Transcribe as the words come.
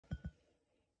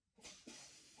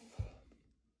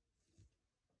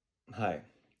Hi.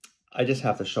 I just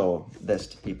have to show this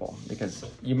to people because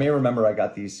you may remember I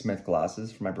got these Smith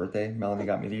glasses for my birthday. Melanie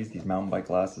got me these mountain bike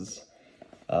glasses.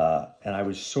 And I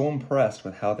was so impressed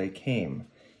with how they came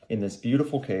in this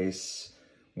beautiful case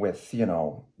with, you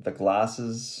know, the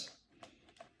glasses,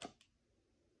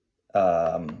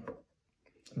 the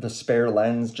spare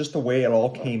lens, just the way it all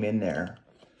came in there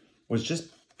was just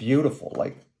beautiful.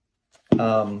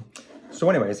 So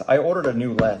anyways, I ordered a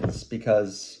new lens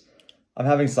because I'm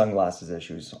having sunglasses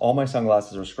issues. All my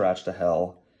sunglasses are scratched to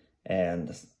hell,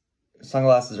 and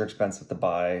sunglasses are expensive to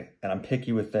buy, and I'm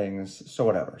picky with things, so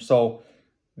whatever. So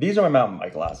these are my mountain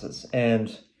bike glasses,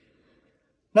 and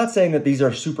not saying that these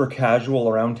are super casual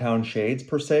around town shades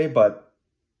per se, but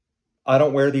I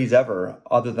don't wear these ever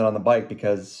other than on the bike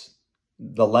because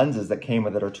the lenses that came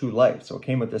with it are too light. So it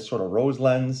came with this sort of rose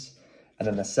lens, and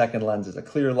then the second lens is a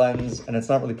clear lens, and it's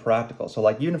not really practical. So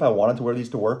like, even if I wanted to wear these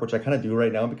to work, which I kind of do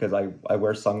right now because I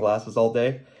wear sunglasses all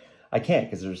day, I can't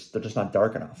because they're just not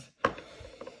dark enough.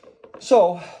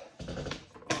 So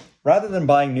rather than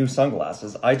buying new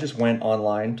sunglasses, I just went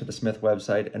online to the Smith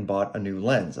website and bought a new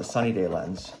lens, a sunny day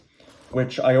lens,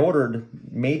 which I ordered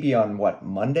maybe on what,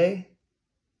 Monday,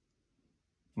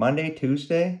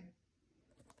 Tuesday?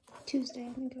 Tuesday,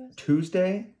 I think it was.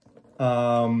 Tuesday.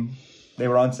 They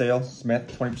were on sale,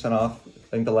 Smith, 20% off. I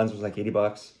think the lens was like 80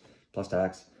 bucks plus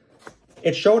tax.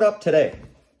 It showed up today.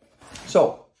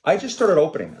 So I just started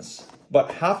opening this,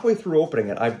 but halfway through opening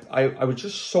it, I was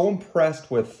just so impressed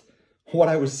with what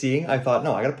I was seeing. I thought,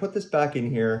 no, I got to put this back in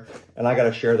here and I got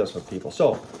to share this with people.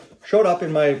 So showed up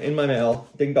in my mail,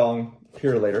 ding dong,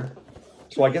 here later.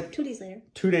 So I get 2 days later.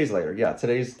 2 days later. Yeah,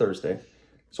 today's Thursday.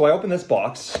 So I open this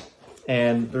box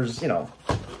and there's, you know,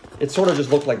 it sort of just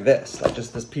looked like this, like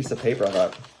just this piece of paper. I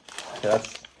thought, okay,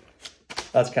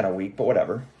 that's kind of weak, but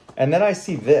whatever. And then I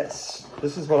see this.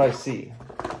 This is what I see,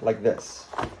 like this.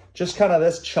 Just kind of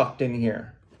this chucked in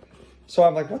here. So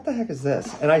I'm like, what the heck is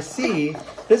this? And I see,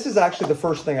 this is actually the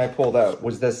first thing I pulled out,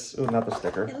 was this, ooh, not the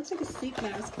sticker. It looks like a sleep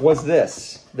mask. Was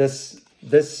this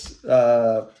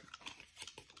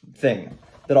thing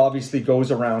that obviously goes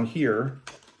around here.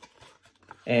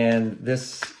 And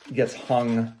this gets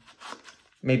hung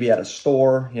maybe at a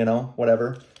store, you know,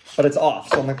 whatever, but it's off.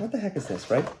 So I'm like, what the heck is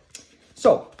this, right?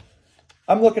 So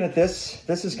I'm looking at this.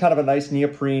 This is kind of a nice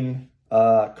neoprene,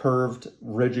 curved,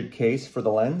 rigid case for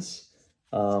the lens.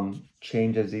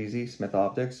 Change as easy, Smith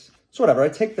Optics. So whatever, I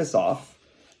take this off.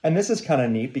 And this is kind of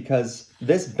neat because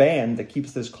this band that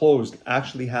keeps this closed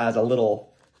actually has a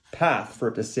little path for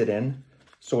it to sit in.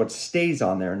 So it stays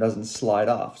on there and doesn't slide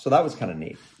off. So that was kind of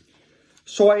neat.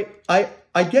 So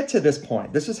I get to this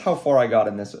point. This is how far I got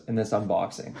in this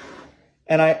unboxing.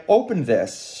 And I opened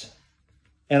this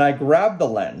and I grabbed the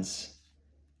lens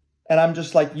and I'm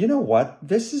just like, you know what?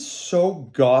 This is so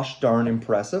gosh darn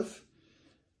impressive.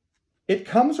 It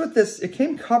comes with this, it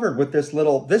came covered with this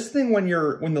thing when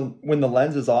the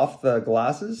lens is off the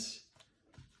glasses.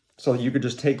 So you could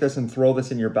just take this and throw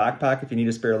this in your backpack if you need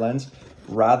a spare lens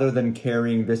rather than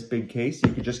carrying this big case.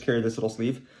 You could just carry this little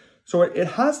sleeve. So it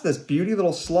has this beauty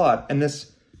little slot and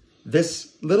this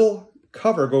little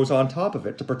cover goes on top of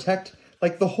it to protect.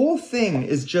 Like the whole thing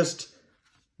is just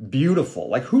beautiful.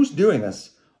 Like who's doing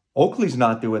this? Oakley's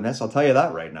not doing this. I'll tell you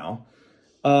that right now.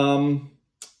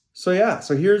 So yeah,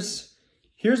 so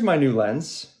here's my new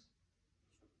lens.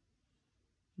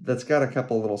 That's got a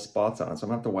couple little spots on it, so I'm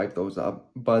gonna have to wipe those up.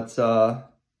 But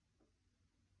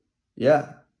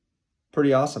yeah,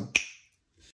 pretty awesome.